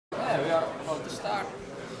are about to start.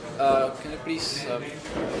 Can you please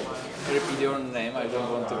repeat your name? I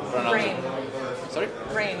don't want to pronounce Rain. it. Sorry?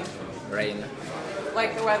 Rain. Rain.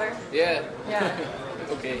 Like the weather? Yeah. Yeah.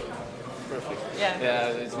 Okay. Perfect. Yeah. Yeah,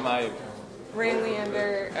 it's my... Rain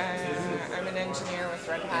Leander. I'm an engineer with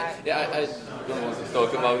Red Hat. Yeah, I don't want to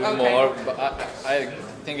talk about it Okay. more, but I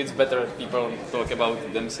think it's better if people talk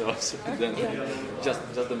about themselves than just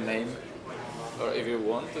the name. Or if you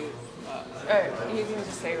want to. You can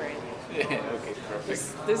just say Rain. Yeah, okay,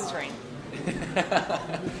 perfect. This is Rain.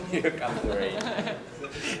 Here comes the rain.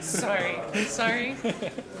 Sorry.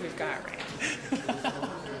 We've got Rain.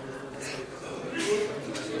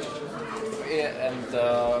 Yeah, and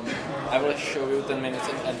I will show you 10 minutes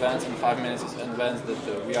in advance and 5 minutes in advance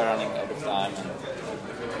that we are running out of time.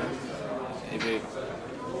 And if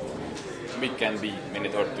we can be a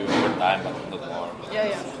minute or two over time, but not more. Yeah.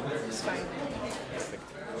 It's fine. Perfect.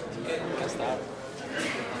 Okay, we can start.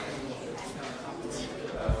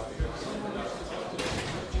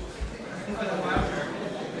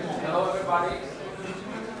 Hello everybody.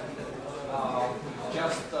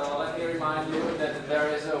 Just let me remind you that there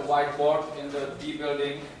is a whiteboard in the D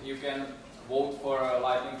building. You can vote for a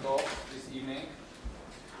lightning talk this evening.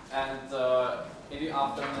 And in the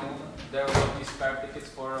afternoon, there will be spare tickets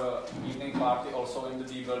for an evening party also in the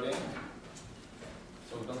D building.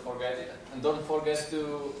 So don't forget it. And don't forget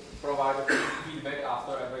to provide feedback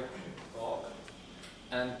after every talk.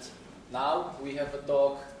 And now we have a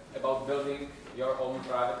talk about building your own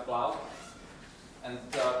private cloud. And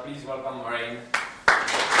please welcome Rain.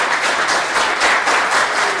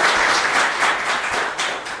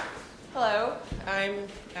 Hello, I'm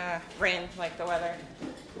Rain, like the weather.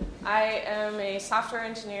 I am a software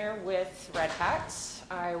engineer with Red Hat.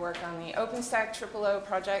 I work on the OpenStack OOO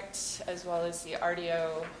project as well as the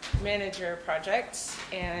RDO Manager project.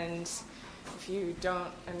 And if you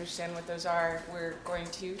don't understand what those are, we're going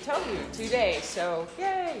to tell you today. So,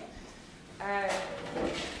 yay!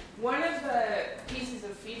 One of the pieces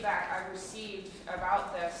of feedback I've received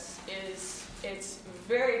about this is it's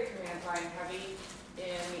very command line heavy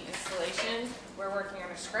in the installation. We're working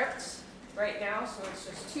on a script right now, so it's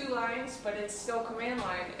just 2 lines, but it's still command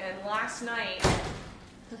line. And last night,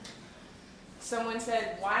 someone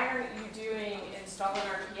said, why aren't you doing install an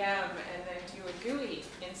RPM and then do a GUI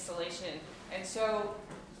installation? And so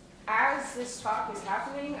as this talk is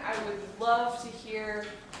happening, I would love to hear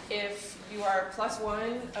if you are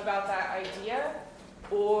 +1 about that idea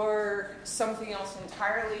or something else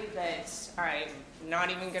entirely that I'm not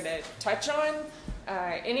even going to touch on.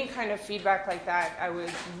 Any kind of feedback like that, I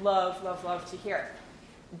would love to hear.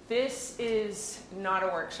 This is not a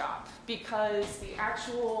workshop because the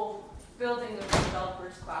actual building of the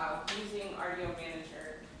developer's cloud using RDO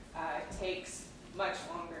Manager takes much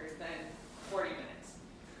longer than 40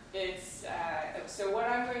 minutes. So what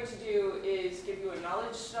I'm going to do is give you a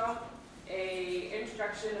knowledge dump, a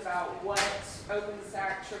introduction about what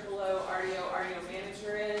OpenStack OOO RDO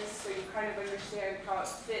Manager is, so you kind of understand how it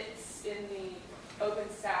fits in the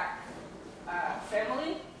OpenStack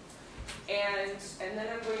family, and then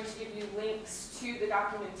I'm going to give you links to the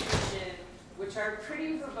documentation, which are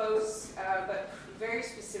pretty verbose but very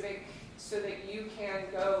specific, so that you can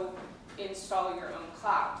go install your own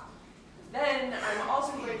cloud. Then I'm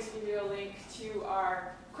also going to give you a link to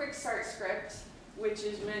our quick start script, which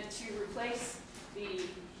is meant to replace the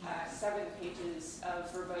 7 pages of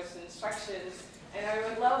verbose instructions. And I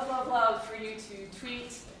would love for you to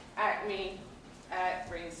tweet at me at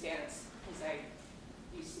BrainStance, because I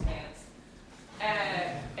used to dance,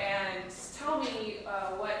 and tell me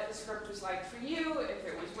what the script was like for you, if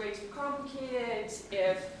it was way too complicated,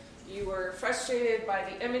 if you were frustrated by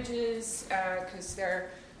the images, because they're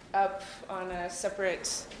up on a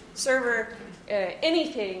separate server,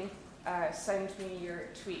 anything, send me your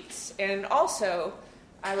tweets. And also,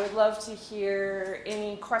 I would love to hear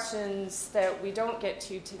any questions that we don't get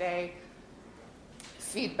to today,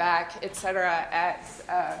 feedback, etc.,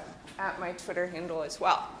 at my Twitter handle as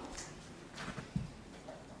well.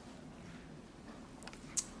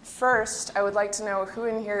 First, I would like to know who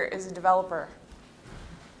in here is a developer.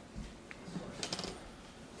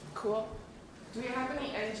 Cool. Do we have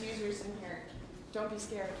any end users in here? Don't be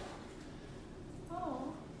scared.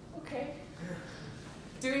 Oh, okay.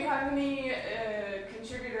 Do we have any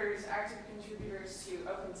contributors, active contributors to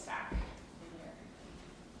OpenStack in here?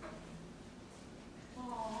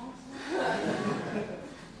 Oh.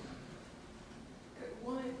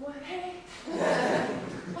 One, hey.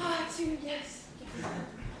 2, yes.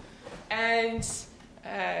 And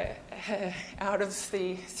out of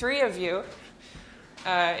the 3 of you,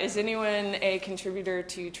 is anyone a contributor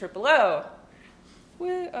to OOO?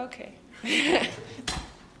 Woo, okay.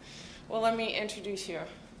 Well, let me introduce you.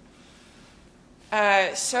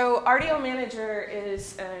 So RDO Manager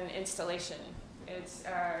is an installation. It's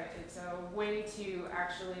a way to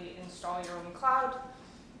actually install your own cloud.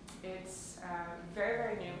 It's very,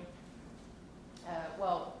 very new.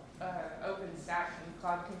 OpenStack and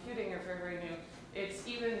cloud computing are very, very new. It's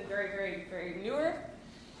even very, very, very newer,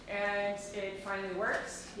 and it finally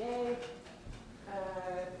works. Yay!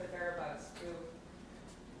 But there are bugs too.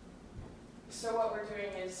 So what we're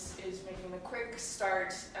doing is making a quick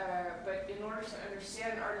start, but in order to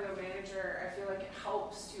understand RDO Manager, I feel like it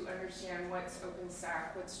helps to understand what's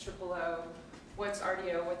OpenStack, what's O, what's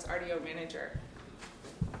RDO Manager.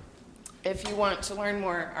 If you want to learn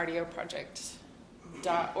more,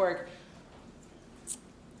 RDOproject.org.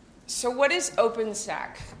 So what is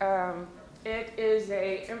OpenStack? It is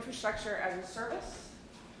an infrastructure as a service,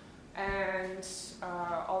 and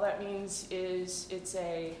all that means is it's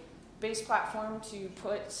a base platform to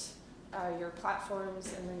put your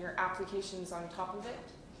platforms and then your applications on top of it.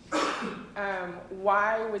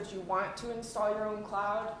 Why would you want to install your own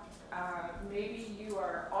cloud? Maybe you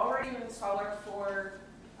are already an installer for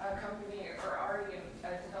a company or already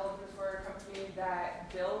a developer for a company that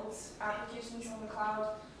builds applications on the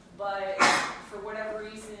cloud, but for whatever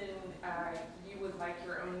reason you would like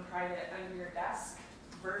your own private under your desk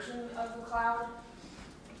version of the cloud.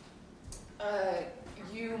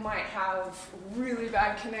 You might have really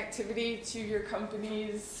bad connectivity to your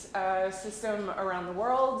company's system around the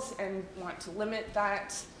world and want to limit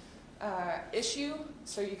that issue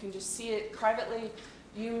so you can just see it privately.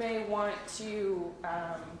 You may want to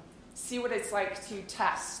see what it's like to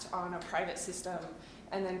test on a private system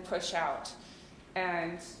and then push out.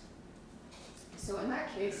 And so in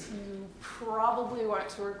that case, you probably want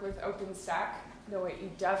to work with OpenStack. No, wait,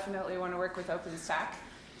 you definitely want to work with OpenStack.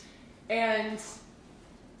 And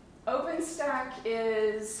OpenStack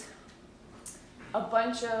is a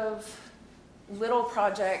bunch of little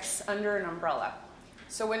projects under an umbrella.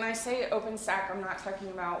 So when I say OpenStack, I'm not talking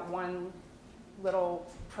about one little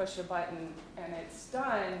push a button and it's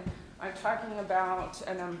done. I'm talking about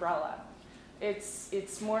an umbrella.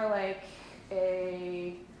 It's more like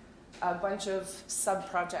a bunch of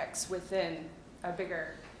sub-projects within a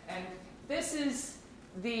bigger. And this is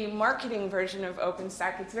the marketing version of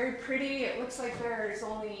OpenStack. It's very pretty. It looks like there's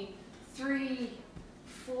only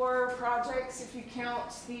 4 projects if you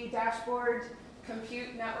count the dashboard,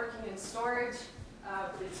 compute, networking, and storage.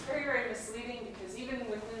 But it's very, very misleading because even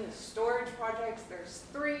within the storage projects, there's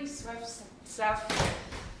 3, Ceph,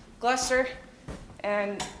 Gluster.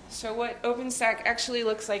 And so what OpenStack actually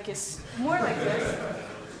looks like is more like this,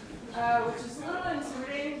 which is a little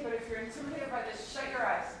intimidating, but if you're intimidated by this, shut your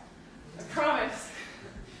eyes. I promise.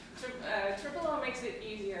 O makes it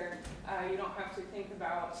easier. You don't have to think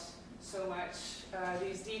about so much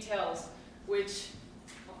these details, which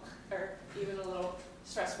are even a little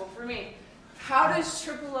stressful for me. How does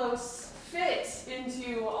O fit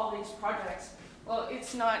into all these projects? Well,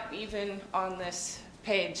 it's not even on this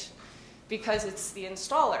page because it's the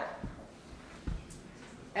installer.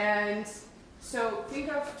 And so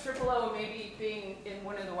think of O maybe being in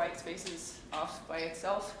one of the white spaces off by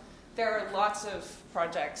itself. There are lots of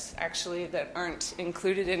projects, actually, that aren't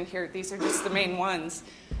included in here. These are just the main ones.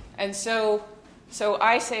 And so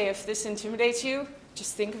I say if this intimidates you,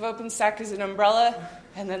 just think of OpenStack as an umbrella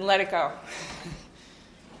and then let it go.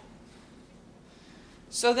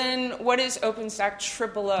 So then what is OpenStack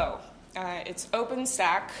O? It's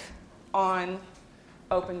OpenStack on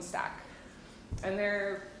OpenStack. And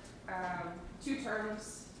there are 2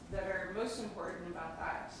 terms that are most important about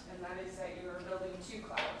that, and that is that you are building 2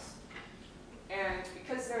 clouds. And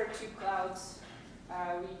because there are 2 clouds,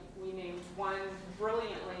 we named one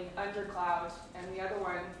brilliantly under cloud and the other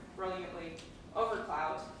one brilliantly over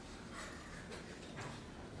cloud.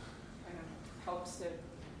 Kind of helps to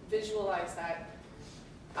visualize that.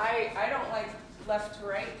 I don't like left to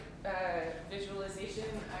right visualization.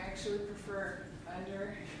 I actually prefer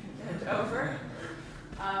under and over.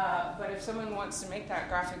 But if someone wants to make that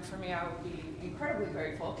graphic for me, I would be incredibly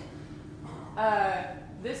grateful.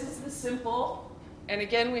 This is the simple, and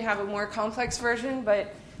again, we have a more complex version,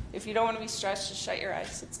 but if you don't want to be stressed, just shut your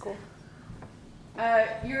eyes. It's cool.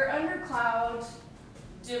 Your under cloud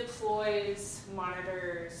deploys,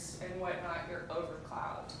 monitors, and whatnot your over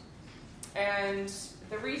cloud. And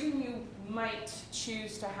the reason you might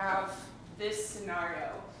choose to have this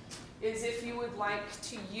scenario is if you would like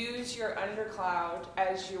to use your under cloud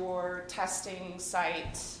as your testing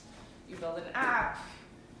site. You build an app,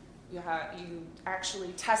 you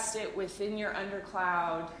actually test it within your under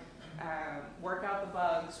cloud, work out the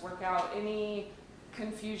bugs, work out any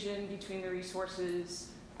confusion between the resources.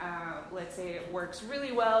 Let's say it works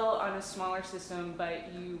really well on a smaller system,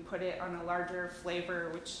 but you put it on a larger flavor,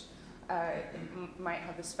 which might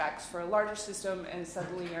have the specs for a larger system, and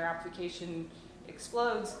suddenly your application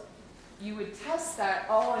explodes. You would test that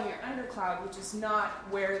all on your undercloud, which is not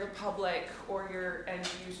where the public or your end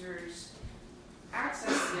users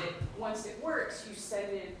access it. Once it works, you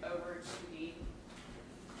send it over to the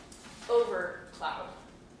overcloud.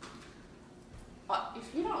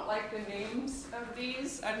 If you don't like the names of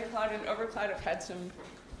these, undercloud and overcloud, I've had some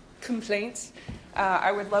complaints.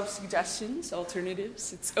 I would love suggestions,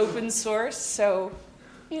 alternatives. It's open source, so,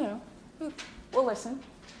 we'll listen.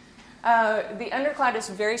 The undercloud is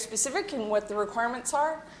very specific in what the requirements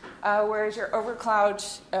are, whereas your overcloud,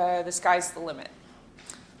 the sky's the limit.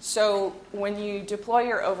 So when you deploy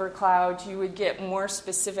your overcloud, you would get more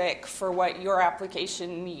specific for what your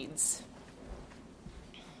application needs.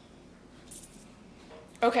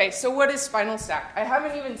 Okay, so what is Spinal Stack? I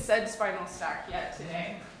haven't even said Spinal Stack yet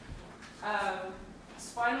today.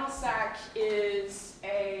 Spinal Stack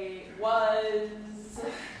was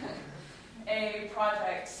a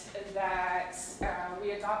project that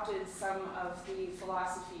we adopted some of the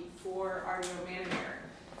philosophy for RDO Manager,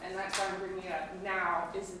 and that's why I'm bringing it up now.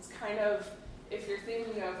 It's kind of, if you're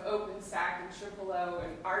thinking of OpenStack and TripleO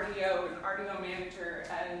and RDO Manager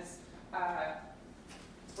as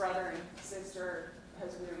brother and sister,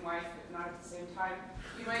 husband and wife, but not at the same time,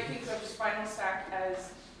 you might think of Spinal Stack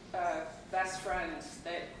as best friend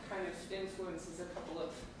that kind of influences a couple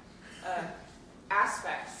of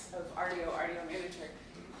aspects of RDO Manager.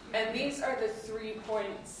 And these are the 3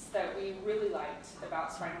 points that we really liked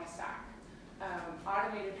about Spinal Stack.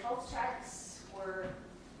 Automated health checks were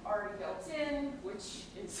already built in, which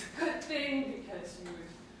is a good thing because you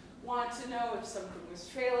would want to know if something was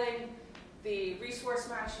failing. The resource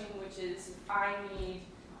matching, which is if I need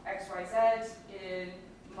XYZ in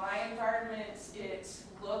my environment, it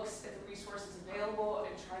looks at the resources available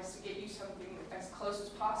and tries to get you something as close as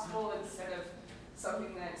possible instead of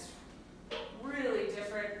something that's really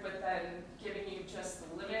different, but then giving you just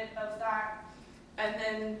the limit of that. And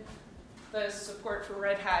then the support for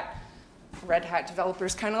Red Hat. Red Hat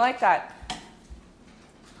developers kind of like that.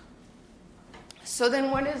 So then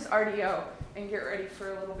what is RDO? And get ready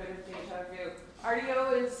for a little bit of deja vu.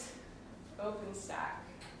 RDO is OpenStack.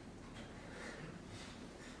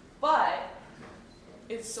 But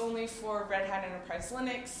it's only for Red Hat Enterprise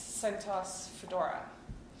Linux, CentOS, Fedora.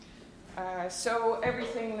 So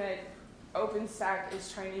everything that OpenStack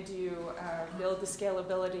is trying to do, build the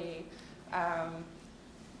scalability,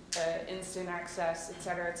 instant access, et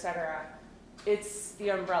cetera, it's the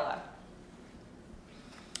umbrella.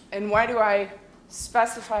 And why do I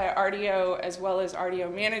specify RDO as well as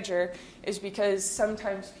RDO Manager is because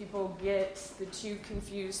sometimes people get the two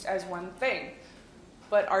confused as one thing.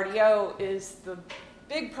 But RDO is the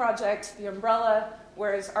big project, the umbrella,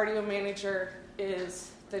 whereas RDO Manager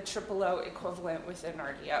is the TripleO equivalent within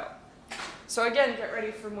RDO. So again, get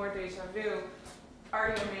ready for more deja vu.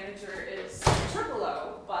 RDO Manager is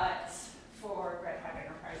TripleO, but for Red Hat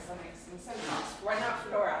Enterprise Linux and CentOS. Why not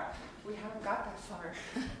Fedora? We haven't got that far.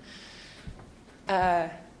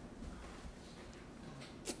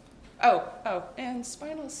 And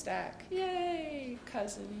Spinal Stack. Yay,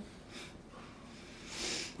 cousin.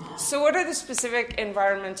 So what are the specific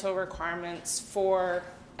environmental requirements for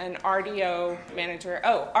an RDO manager?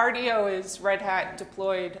 RDO is Red Hat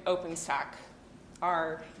Deployed OpenStack,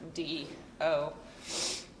 RDO.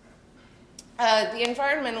 The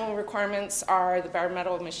environmental requirements are the bare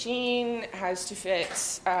metal machine has to fit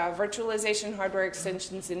virtualization hardware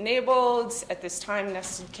extensions enabled. At this time,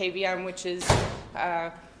 nested KVM, which is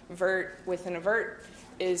vert within a vert,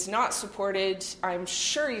 is not supported. I'm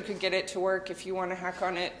sure you could get it to work if you want to hack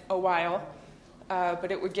on it a while,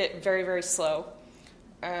 but it would get very, very slow.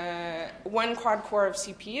 1 quad core of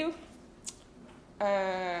CPU,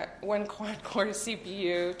 1 quad core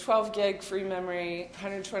CPU, 12 gig free memory,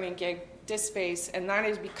 120 gig disk space, and that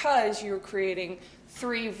is because you're creating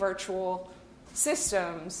 3 virtual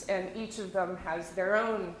systems, and each of them has their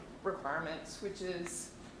own requirements, which is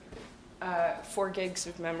 4 gigs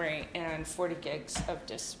of memory and 40 gigs of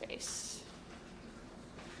disk space.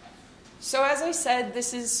 So as I said,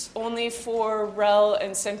 this is only for RHEL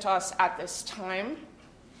and CentOS at this time.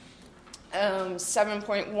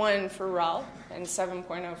 7.1 for RHEL and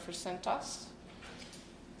 7.0 for CentOS.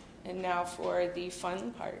 And now for the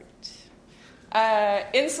fun part.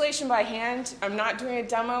 Installation by hand. I'm not doing a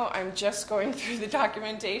demo. I'm just going through the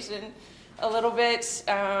documentation a little bit.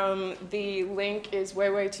 The link is way,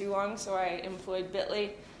 way too long, so I employed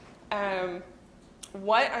Bitly.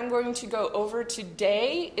 What I'm going to go over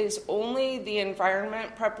today is only the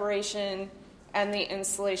environment preparation and the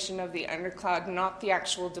installation of the undercloud, not the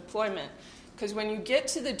actual deployment. Because when you get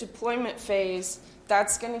to the deployment phase,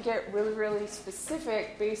 that's going to get really, really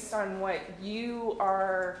specific based on what you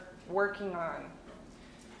are working on.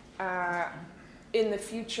 In the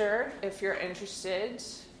future, if you're interested,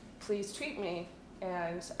 please tweet me,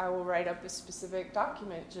 and I will write up a specific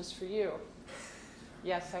document just for you.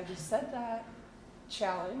 Yes, I just said that.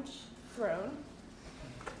 Challenge thrown.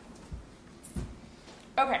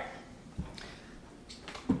 Okay.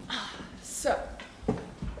 So,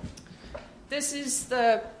 this is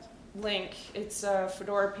the link. It's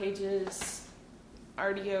Fedora Pages,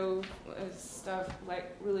 RDO stuff,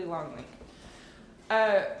 like really long link.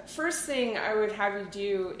 First thing I would have you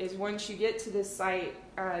do is once you get to this site,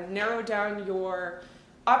 narrow down your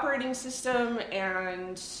operating system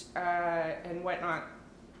and whatnot.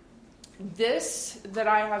 This that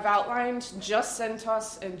I have outlined, just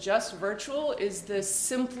CentOS and just virtual, is the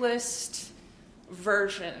simplest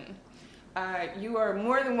version. You are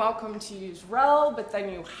more than welcome to use RHEL, but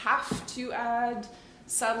then you have to add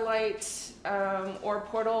satellite or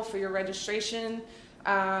portal for your registration.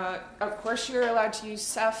 Of course, you're allowed to use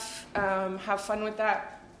Ceph. Have fun with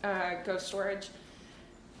that. Go storage.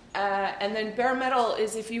 And then bare metal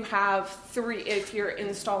is if you have if you're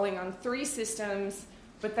installing on 3 systems,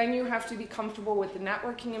 but then you have to be comfortable with the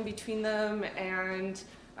networking in between them and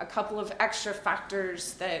a couple of extra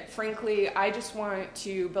factors that, frankly, I just want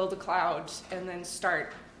to build a cloud and then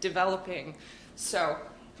start developing. So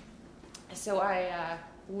I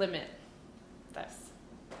limit this.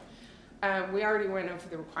 We already went over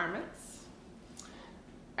the requirements.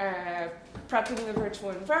 Prepping the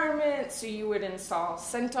virtual environment, so you would install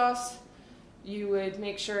CentOS. You would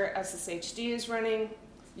make sure SSHD is running.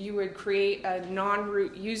 You would create a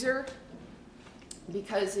non-root user,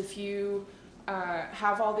 because if you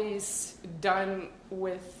have all these done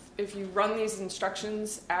if you run these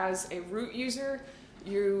instructions as a root user,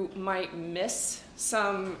 you might miss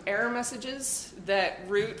some error messages that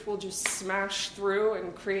root will just smash through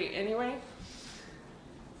and create anyway.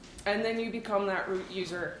 And then you become that root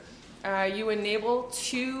user. You enable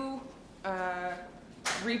 2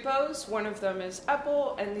 repos. One of them is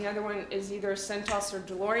Apple, and the other one is either CentOS or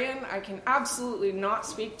DeLorean. I can absolutely not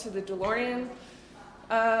speak to the DeLorean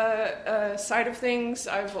side of things.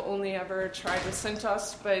 I've only ever tried with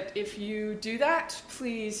CentOS, but if you do that,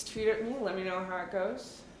 please tweet at me. Let me know how it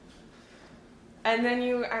goes. And then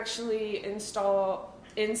you actually install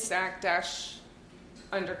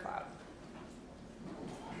instack-undercloud.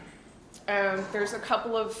 There's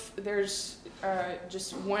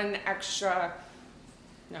just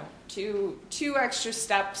two extra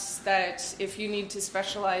steps that if you need to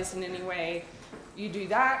specialize in any way, you do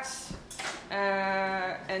that,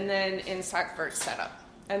 and then instack vert setup.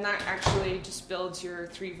 And that actually just builds your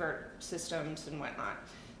 3 vert systems and whatnot.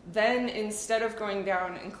 Then instead of going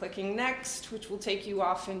down and clicking next, which will take you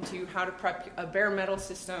off into how to prep a bare metal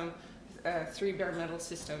system, 3 bare metal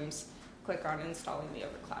systems, click on installing the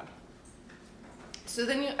overcloud. So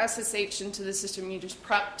then you SSH into the system you just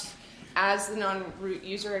prepped as the non-root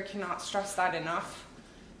user. I cannot stress that enough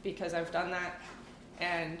because I've done that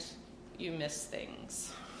and you miss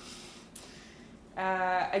things.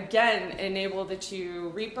 Again, enable the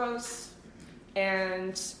 2 repos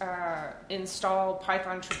and install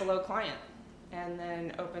Python 000 client and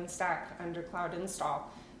then OpenStack undercloud install.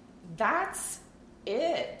 That's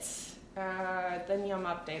it. Then yum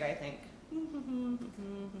update, I think.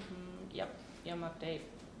 Yep, yum update.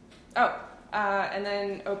 Oh, and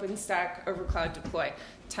then OpenStack overcloud deploy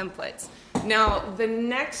templates. Now, the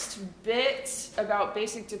next bit about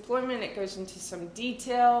basic deployment, it goes into some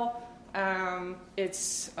detail.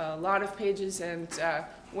 It's a lot of pages and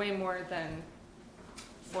way more than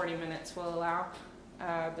 40 minutes will allow.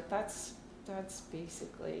 But that's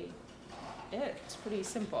basically it. It's pretty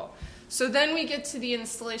simple. So then we get to the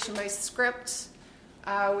installation by script,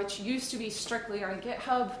 which used to be strictly on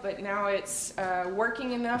GitHub, but now it's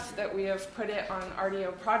working enough that we have put it on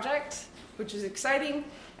RDO project, which is exciting.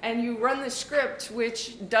 And you run the script,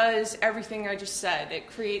 which does everything I just said. It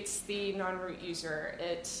creates the non-root user.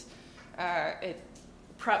 It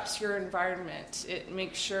preps your environment. It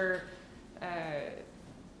makes sure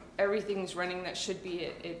everything's running that should be.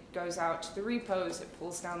 It goes out to the repos. It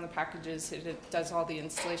pulls down the packages. It does all the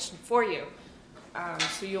installation for you.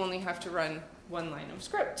 So you only have to run 1 line of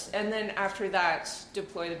script. And then after that,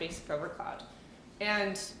 deploy the basic overcloud.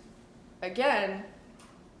 And again,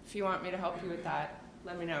 if you want me to help you with that,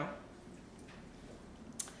 let me know.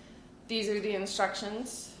 These are the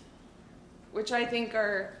instructions, which I think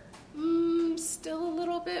are Still a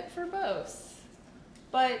little bit verbose,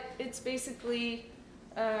 but it's basically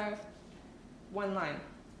one line.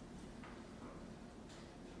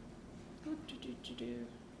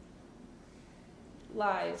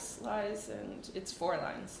 Lies, and it's 4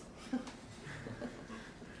 lines.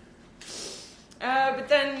 But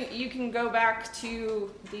then you can go back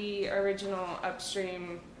to the original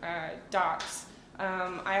upstream docs.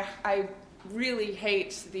 I really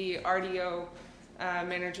hate the RDO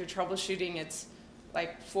manager troubleshooting. It's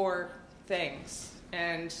like 4 things,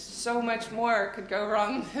 and so much more could go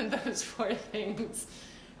wrong than those 4 things.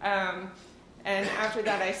 And after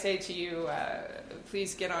that, I say to you,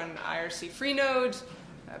 please get on IRC Freenode,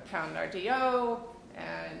 pound RDO,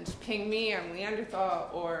 and ping me, I'm Leander,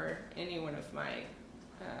 or any one of my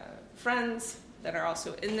friends that are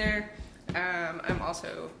also in there. I'm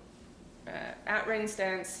also at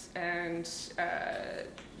Rainstance, and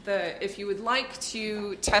if you would like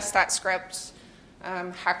to test that script,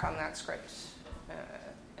 hack on that script,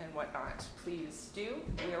 and whatnot, please do.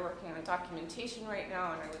 We are working on documentation right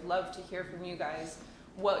now, and I would love to hear from you guys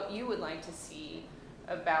what you would like to see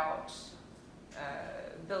about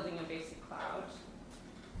building a basic cloud.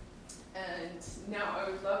 And now I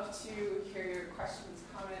would love to hear your questions,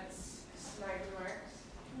 comments, snide remarks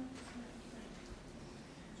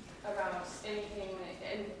about anything,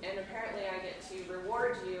 and apparently I get to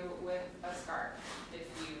reward you with a scarf if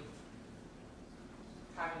you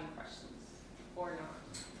have any questions or not.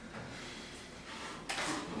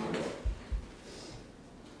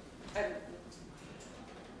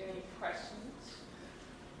 Any questions?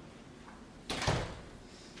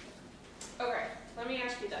 Okay, let me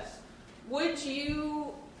ask you this.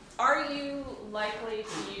 Are you likely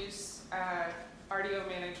to use RDO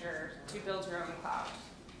Manager to build your own cloud?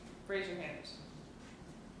 Raise your hand.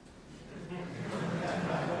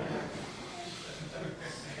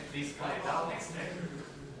 These clients out next day.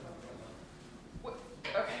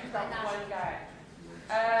 Okay, from one guy.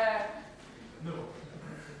 No.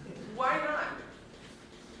 Why not?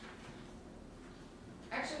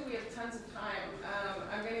 Actually, we have tons of time.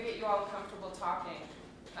 I'm going to get you all comfortable talking.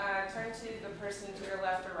 Turn to the person to your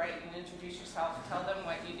left or right and introduce yourself. Tell them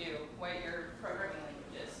what you do, what your programming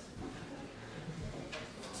language is.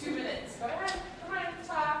 2 minutes. Go ahead. Come on,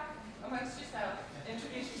 talk amongst yourself.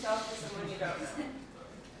 Introduce yourself to someone you don't know.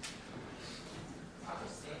 I'll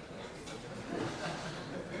just stay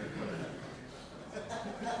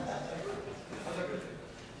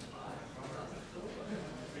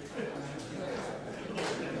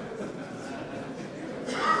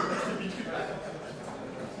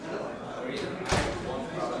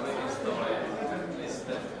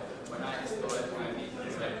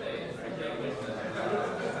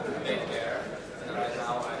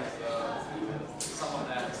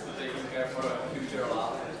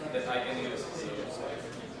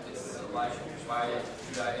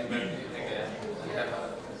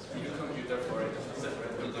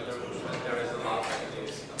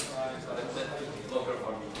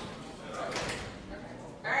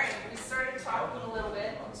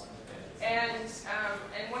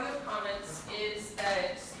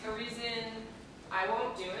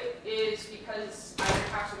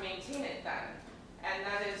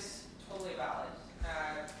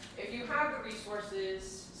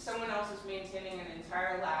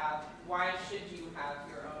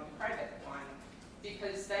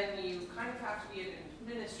because then you kind of have to be an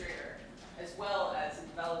administrator as well as a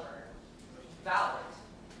developer. Valid.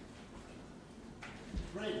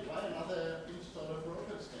 Great. Why another installer for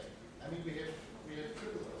OpenStack? I mean, we have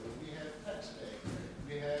Triple, we have PatchStack,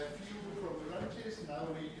 we have few from branches. Now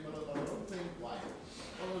we develop our own thing. Why?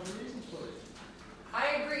 What are the reasons for it?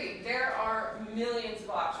 I agree. There are millions of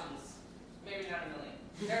options. Maybe not a million.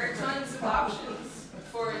 There are tons of options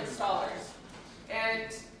for installers.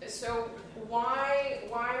 And so why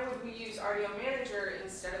would we use RDO Manager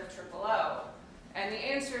instead of O? And the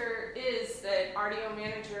answer is that RDO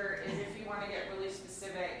Manager is if you want to get really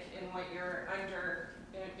specific in what you're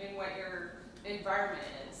in what your environment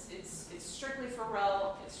is. It's strictly for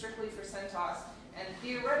RHEL, it's strictly for CentOS, and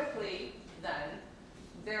theoretically then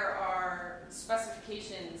there are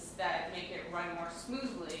specifications that make it run more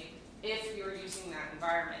smoothly if you're using that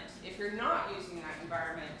environment. If you're not using that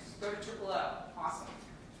environment, go to O. Awesome.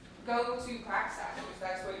 Go to CrackStack if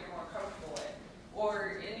that's what you're more comfortable with,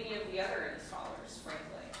 or any of the other installers, frankly.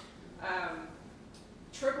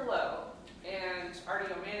 O and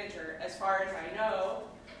RDO Manager, as far as I know,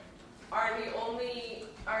 are the only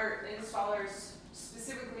installers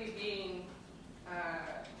specifically being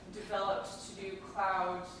developed to do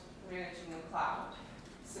cloud, managing the cloud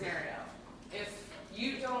scenario. If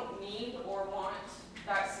you don't need or want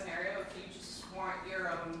that scenario, if you just want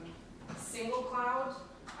your own single cloud,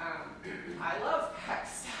 I love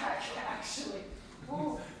Packstack actually.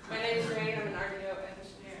 Ooh, my name is Rain, I'm an RDO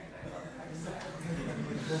engineer, and I love Packstack.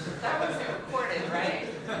 That wasn't recorded, right?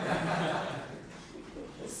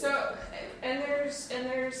 So, and there's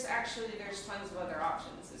tons of other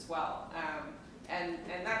options as well. And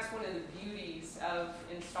that's one of the beauties of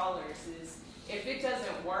installers is if it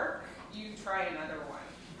doesn't work, you try another one,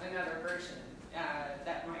 another version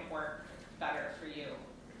that might work better for you.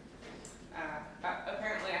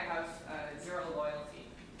 Apparently I have zero loyalty.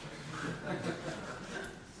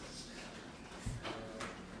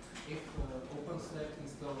 If OpenStack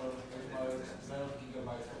installer requires 12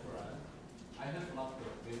 gigabytes of RAM, I have a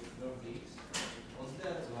laptop with no gigs. Was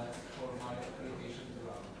that left for my application to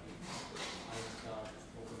run? I start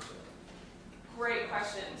OpenStack. Great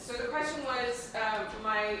question. So the question was,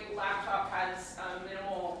 my laptop has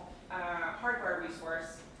minimal hardware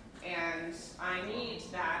resource, and I need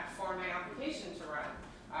that for my application to run.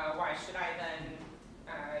 Why should I then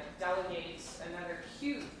delegate another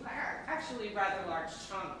huge, actually rather large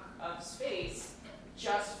chunk of space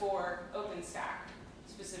just for OpenStack,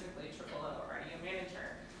 specifically OOO RDO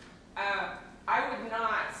Manager? I would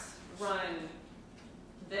not run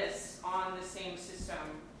this on the same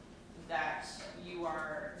system that you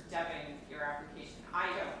are deving your application. I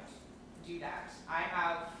don't do that. I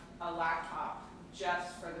have a laptop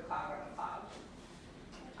just for the cloud on the cloud.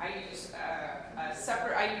 I use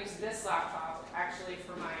this laptop actually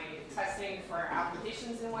for my testing for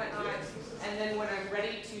applications and whatnot, and then when I'm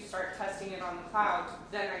ready to start testing it on the cloud,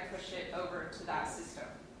 then I push it over to that system.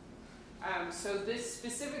 So this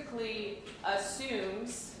specifically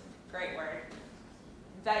assumes, great word,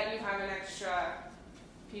 that you have an extra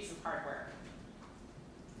piece of hardware.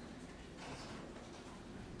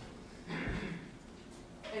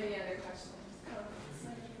 Any other questions?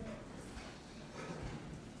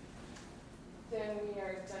 Then we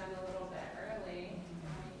are done a little bit early.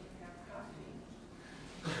 Now you can have coffee.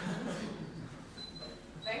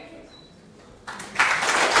 Thank you.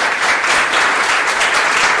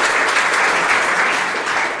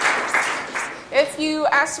 If you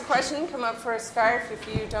asked a question, come up for a scarf. If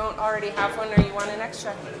you don't already have one or you want an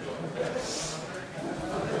extra.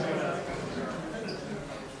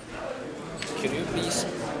 Could you please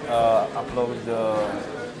upload the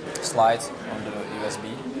slides on the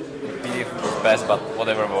USB? PDF is best, but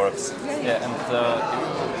whatever works. Yeah, and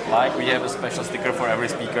like we have a special sticker for every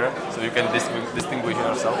speaker, so you can distinguish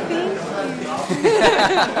yourself.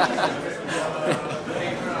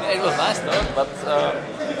 It was nice though, but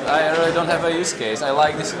I really don't have a use case. I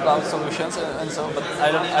like these cloud solutions and so, but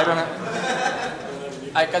I don't have.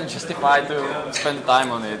 I can justify to spend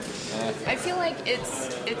time on it. Yeah. I feel like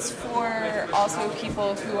it's for also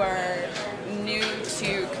people who are new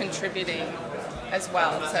to contributing as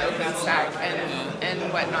well to OpenStack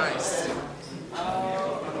and whatnot.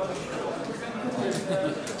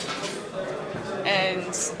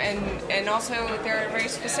 And also there are very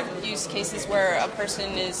specific use cases where a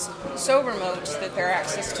person is so remote that their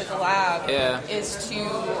access to the lab is too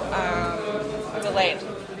delayed.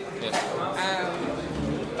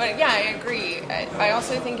 But yeah, I agree. I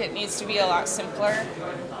also think it needs to be a lot simpler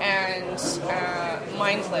and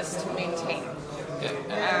mindless to maintain.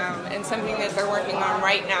 And something that they're working on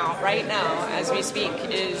right now, as we speak,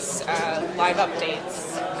 is live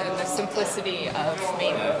updates and the simplicity of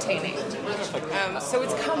maintaining. So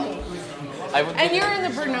it's coming. And you're in the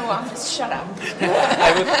Brno office. Shut up.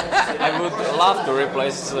 I would love to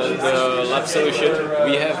replace the lab solution.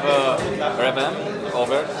 We have Revamp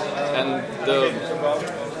over, and the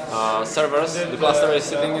servers, the cluster is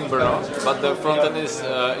sitting in Brno, but the front end is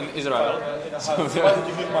in Israel. So the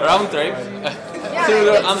round trip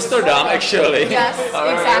to Amsterdam, actually. Yes,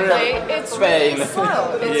 exactly. It's Spain. really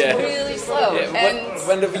slow. It's really slow. Yeah, And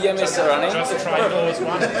when the VM is running, Just try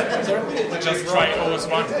OS1. Sorry? Just try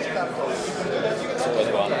OS1.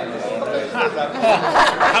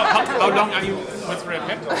 How long are you with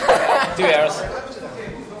Revamp? 2 years.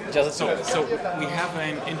 Just So we have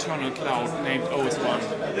an internal cloud named OS1.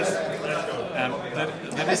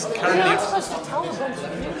 That is you're currently. not supposed to tell a bunch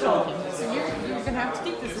of people, so you're going to have to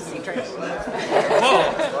keep this a secret. Well,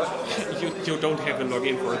 you don't have a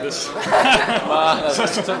login for this.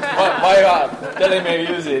 Why you are telling me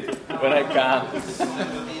to use it when I can't?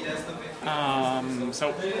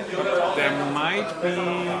 So there might be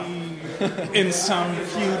in some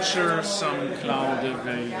future some cloud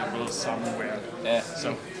available somewhere. Yeah.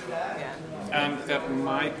 So, and that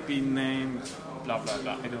might be named blah blah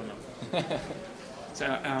blah. I don't know. So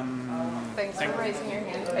Thanks for raising your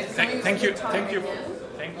hand. thank you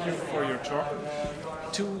for your talk.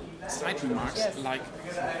 two side remarks, like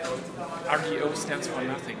RDO stands for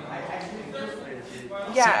nothing.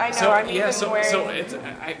 Yeah, I know. So, I'm yeah, even so, wearing. so it,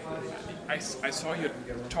 I saw your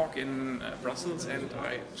talk in Brussels, and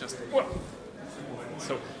I just well.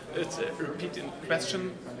 So it's a repeating question.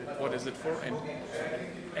 What is it for? And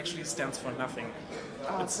actually stands for nothing.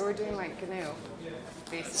 Oh, so we're doing like GNU,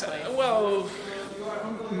 basically. Well,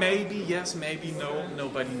 maybe yes, maybe no.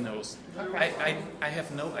 Nobody knows. Okay. I have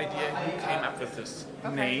no idea who came up with this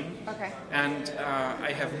Okay. name, Okay. and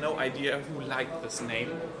I have no idea who liked this name.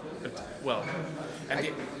 But well, and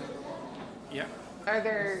yeah. Are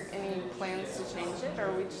there any plans to change it, or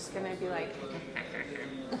are we just gonna be like?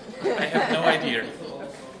 I have no idea.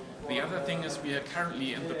 The other thing is we are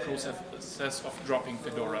currently in the process of dropping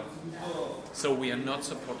Fedora. So we are not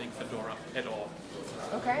supporting Fedora at all.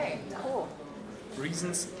 Okay, cool.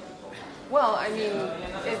 Reasons? Well, I mean,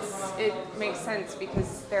 it makes sense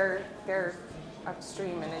because they're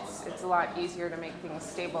upstream, and it's a lot easier to make things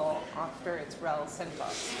stable after it's rel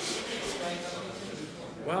CentOS.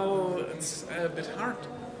 Well, it's a bit hard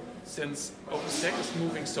since OpenStack is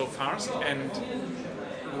moving so fast and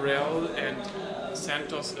rel and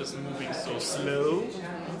CentOS is moving so slow.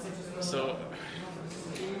 So,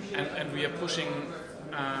 and we are pushing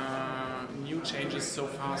new changes so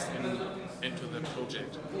fast into the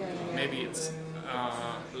project. Maybe it's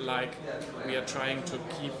like we are trying to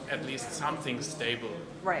keep at least something stable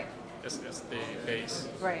Right. as the base.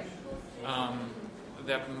 Right.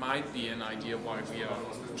 That might be an idea why we are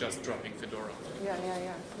just dropping Fedora. Yeah.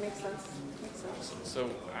 Makes sense. Makes sense. So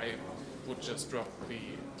I would just drop the.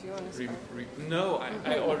 Do you want to? No,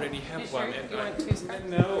 I already have You one. sure? And You want two scarves?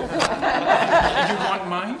 No. You want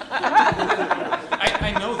mine?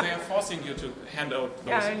 I know they are forcing you to hand out those.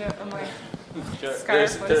 Yeah, I know. I'm like, Sure.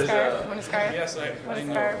 scarf. Want a scarf? Want a scarf? Yes, Want I a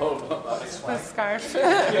know. scarf? Hold on, that's Want a scarf? Want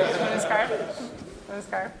a scarf? Want a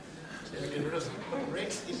scarf?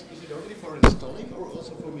 Rex, is it only for installing or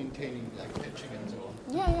also for maintaining, like patching and so on?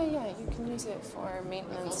 Yeah. You can use it for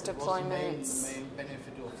maintenance, What's the deployments. main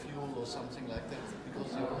benefit of fuel or something like that?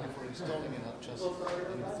 Because you're only for installing and not just, and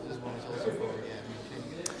this one is also for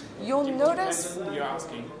maintaining it. You'll notice, You're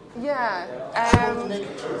asking. yeah.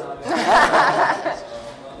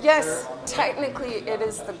 Yes, technically it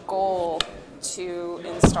is the goal to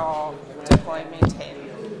install, deploy, maintain.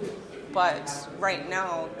 But right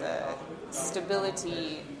now the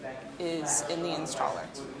stability is in the installer.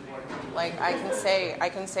 Like I can say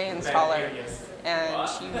installer, and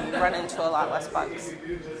you run into a lot less bugs.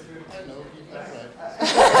 I know, you're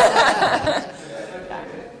right.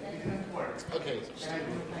 Okay,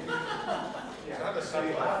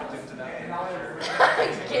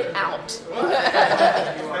 Get out. So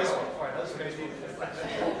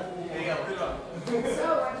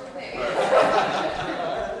what'd you think?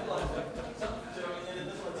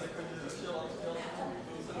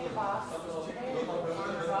 Hey, boss. Hey,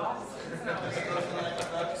 boss.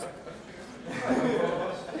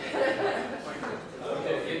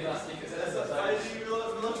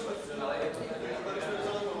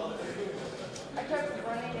 I kept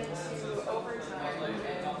running into overtime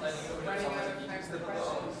and running out of time for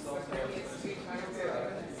questions for previous 2 times that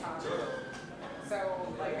I've been talking. So,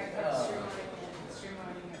 like, I kept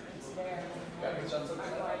streamlining it, and today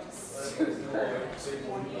I'm like super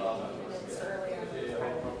 20 minutes early on the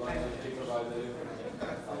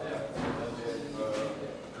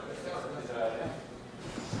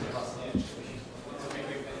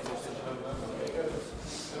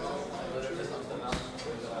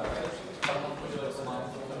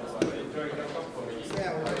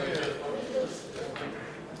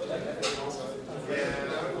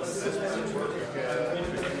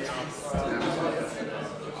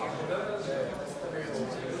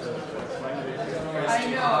I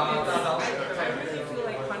know. I really feel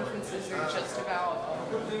like conferences are just about.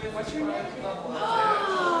 What's your name?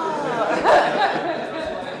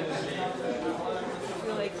 I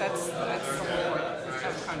feel like that's the point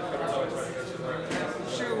of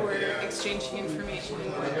conferences. Sure, we're exchanging information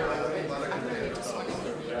and whatnot, but I really just want to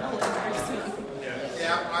meet people in person.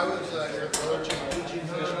 yeah, I was approaching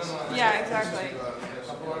Yeah, exactly.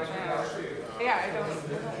 Yeah, I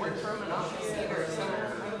don't work from an office either, so I'm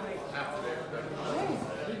like,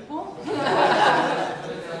 hey, people.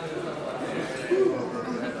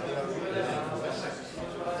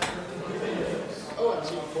 Oh, I'm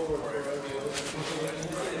seeing forward for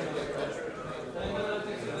rodeo.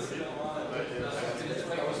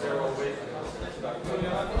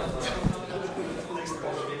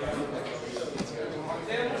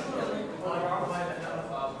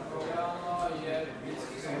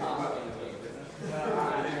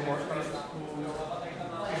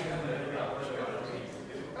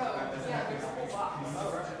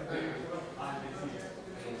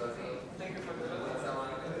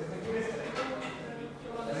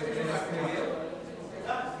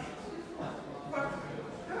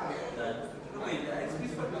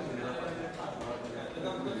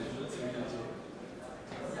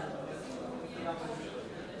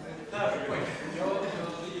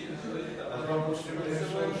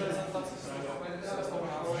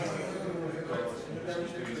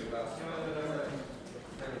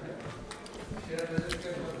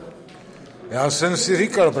 Já jsem si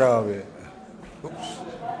říkal právě. Ups.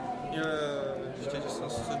 Ještě jsem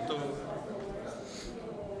si to...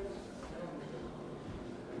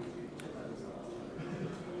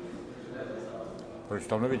 Proč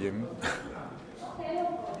tam nevidím?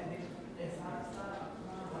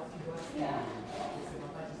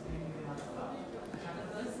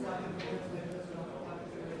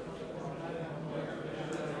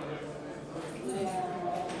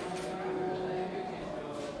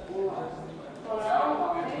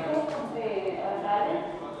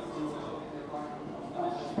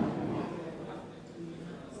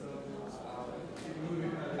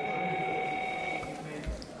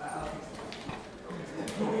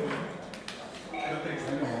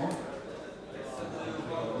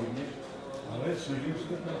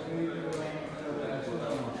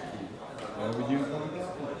 Já vidím.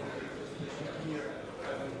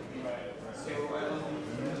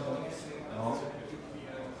 No.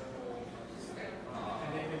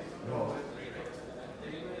 Jo.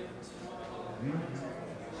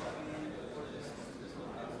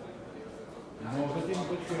 No, zatím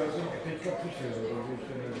počkej, já jsem teďka přišel, takže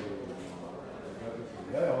ještě nebudu.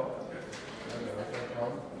 Jo.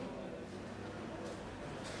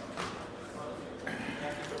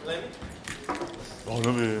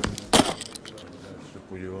 No, nevím. Já se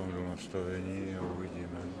podívám do nastavení a uvidíme.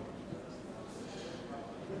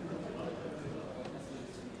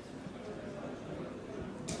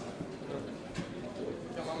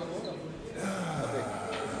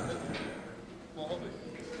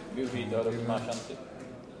 Využít to, dokud má šanci.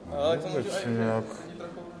 Ale to můžu Vůbec aj nějak. chodit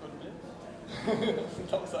trochu hodně.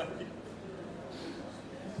 Tam zájí.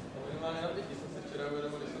 Minimálně na děti jsem si včera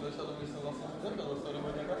uvědomil, když jsem došel domů, že jsem vlastně nebyl, dostal domů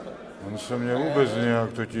nějak takhle. On se mě vůbec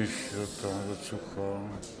nějak totiž zacuchal.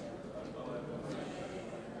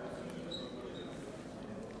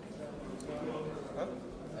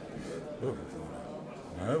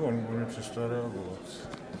 Ne, on mě přestal reagovat.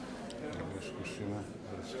 Takže zkusíme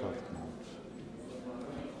restartnout.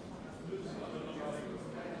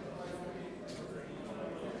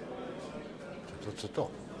 Co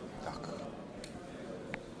to? Tak.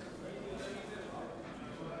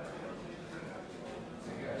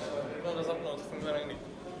 No, zapnout, funguje nejlíp.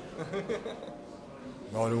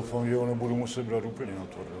 No, doufám, že ho nebudu muset brát úplně na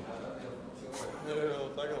to. Jo,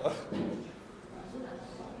 takhle.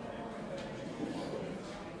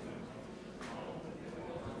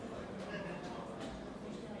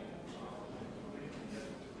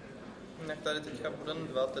 Jak tady teďka budem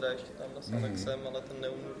dva, teda ještě tam s Alexem, ale ten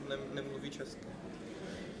nemluví česky.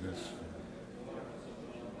 Jasně.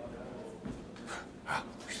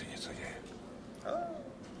 Už se něco děje. A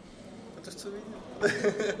to chci vidět.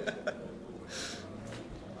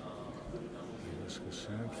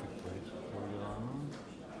 Zkusíme připojit to uděláme.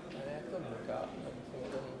 Jak to vzniká?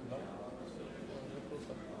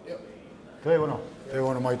 To je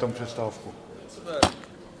ono, mají tam přestávku. Super,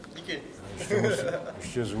 díky.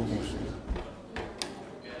 Ještě zvuk musím.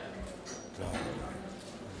 Tak.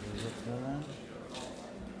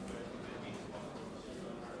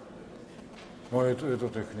 No, je to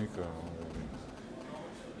technika. No.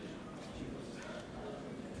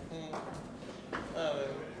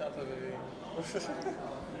 Já to vyvím.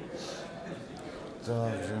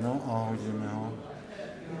 Takže no a hodíme ho.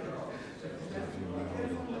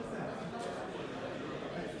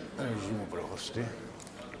 Do režimu pro hosty.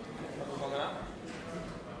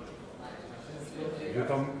 Že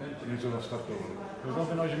tam něco nastartovalo. To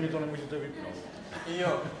znamená, že mi to nemůžete vypnout.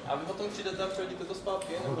 Jo, a vy potom přijdete a přehodíte to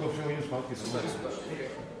zpátky? No to přehodím zpátky. Super.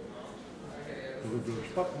 To by bylo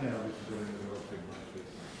špatné, aby si to nemělo.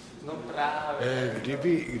 No právě.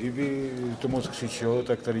 Kdyby to moc křičelo,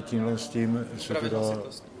 tak tady tímhle s tím se to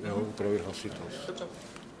dá upravit hlasitost. Dobře.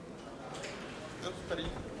 Jo, super.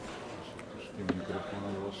 S tím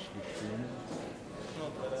mikrofonem vás slyším. No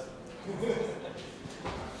teda.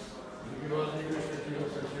 Kdyby vás někdo slyšel,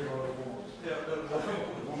 se třeba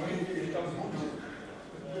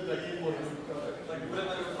Tak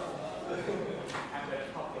budeme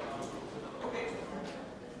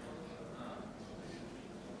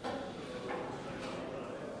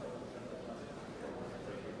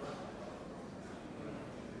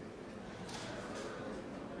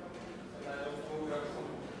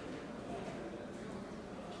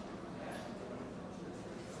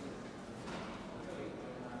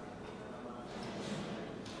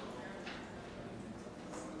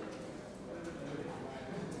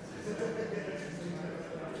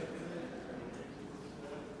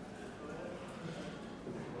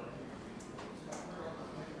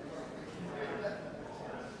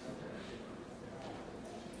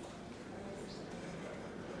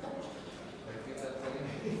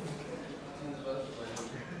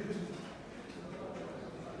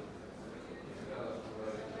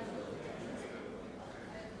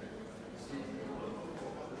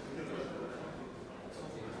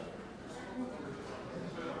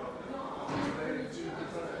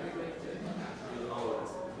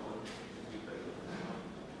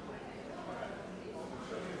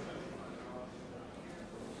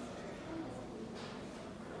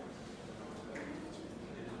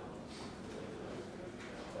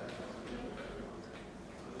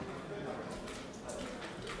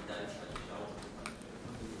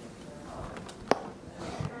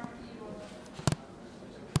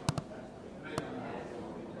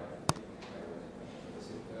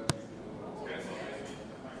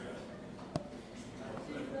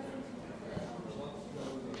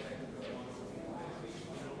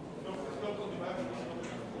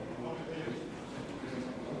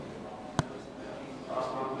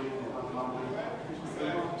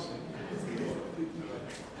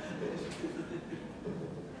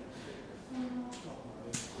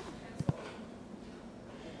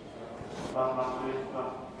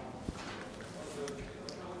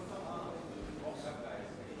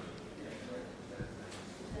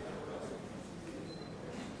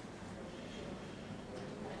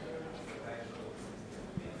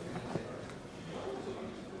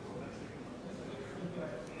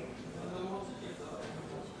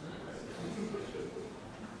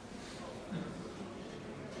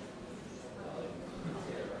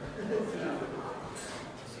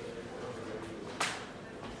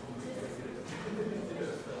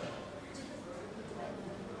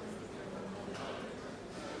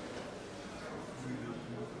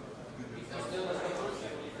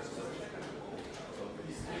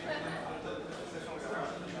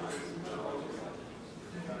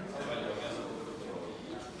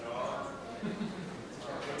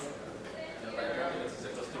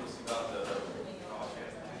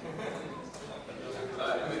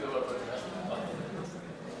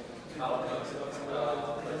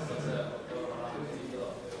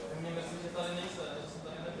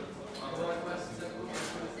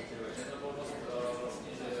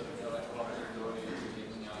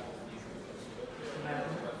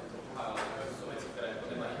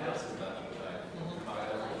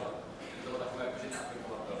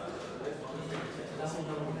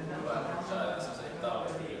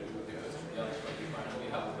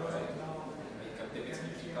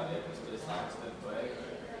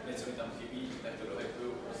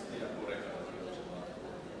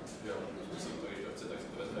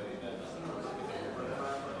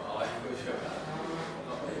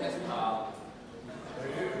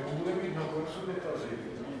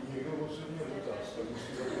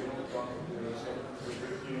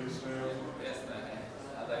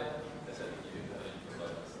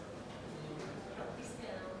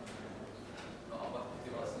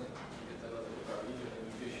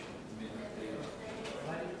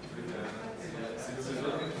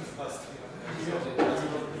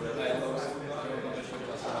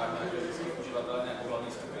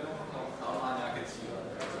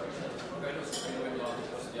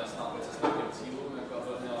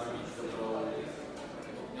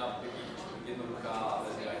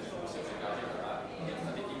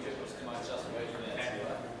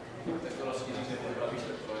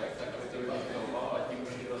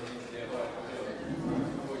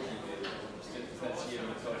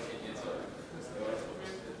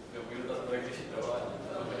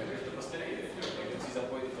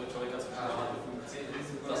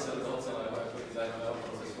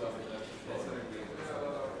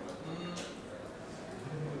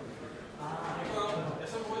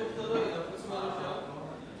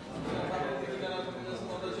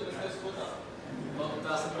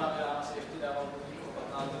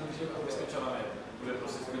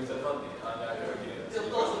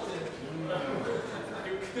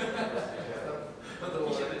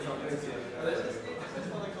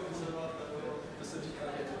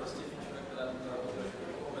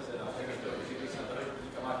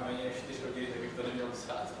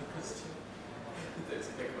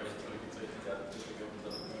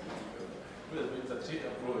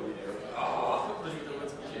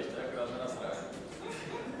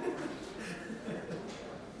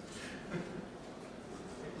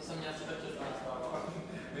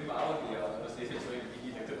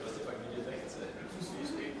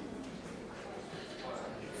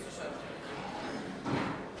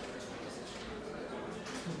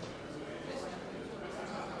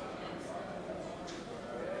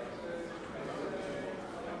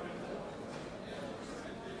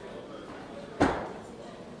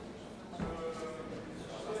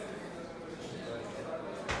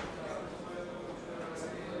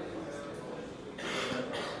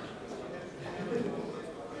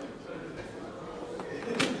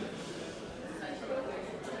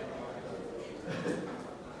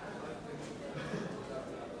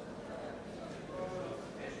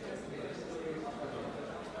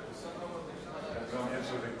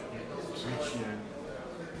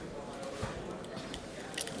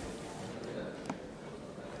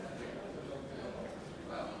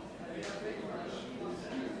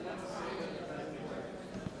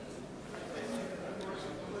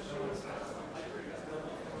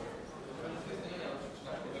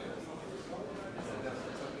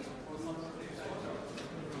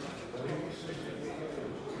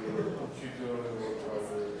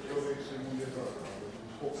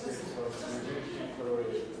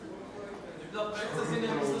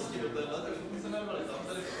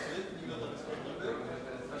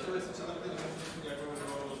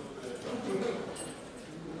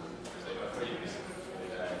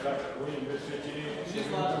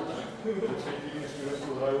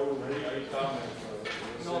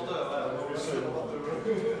No to jo,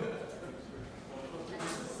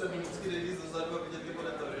 se mi vždycky nejvíc dozadu a vidět ty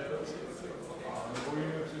monitory.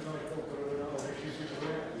 Nebojíme přiznat, že to provedá a řeší si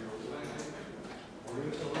projekty.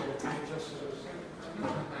 Bude toho takový čas.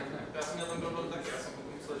 Já jsem měl ten problém taky, já jsem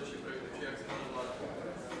potom musel řešit projekty, či jak se to zvládá.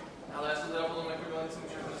 Ale já jsem teda potom jako dělal něco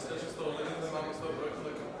můžu prostě, že z toho lidi nemám z toho projektu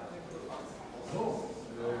taky. No,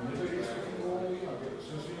 mě to vždycky fungovalo jinak.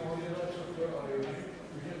 Jsem si mohl dělat software, ale když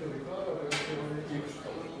mě to vykládá, tak se ho někdy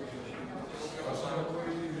vstal. Já jsem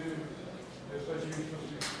takový, že nestačí víc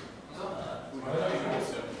prostě.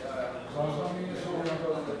 Záznamy jsou nějaká.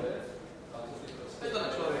 Je to na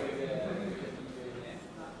člověk.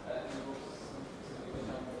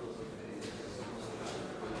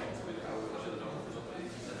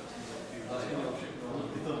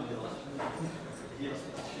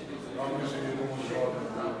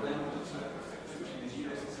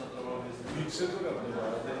 Víc se to dá.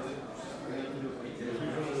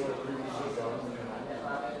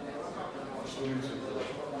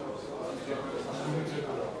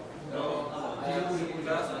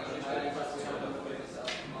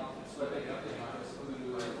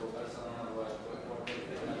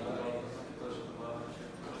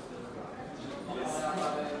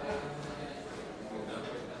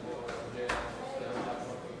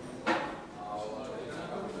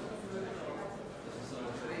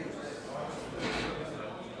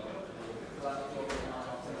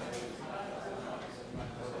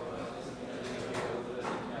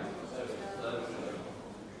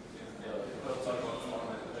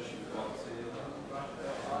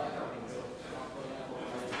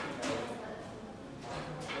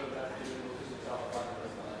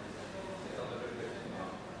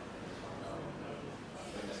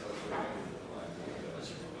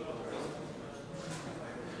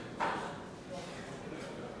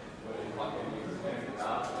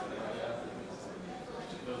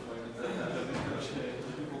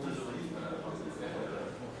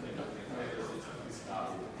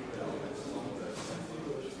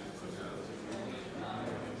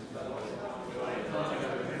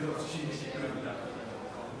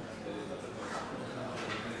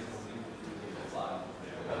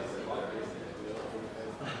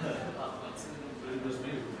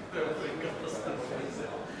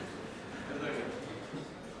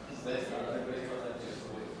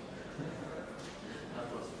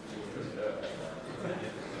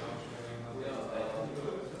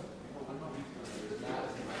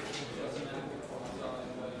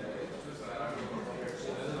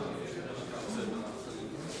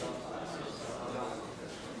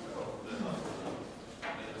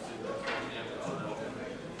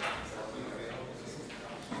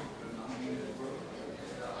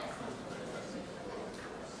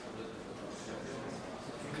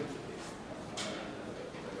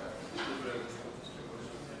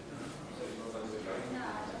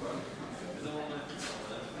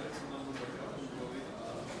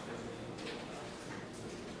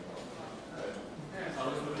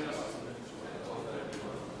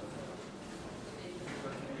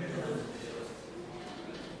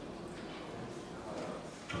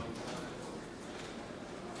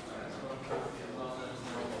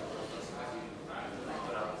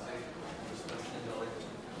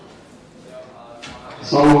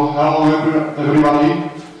 So, hello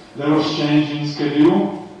everybody. There was change in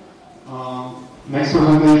schedule. Next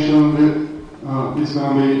presentation is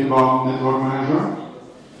going to be about Network Manager.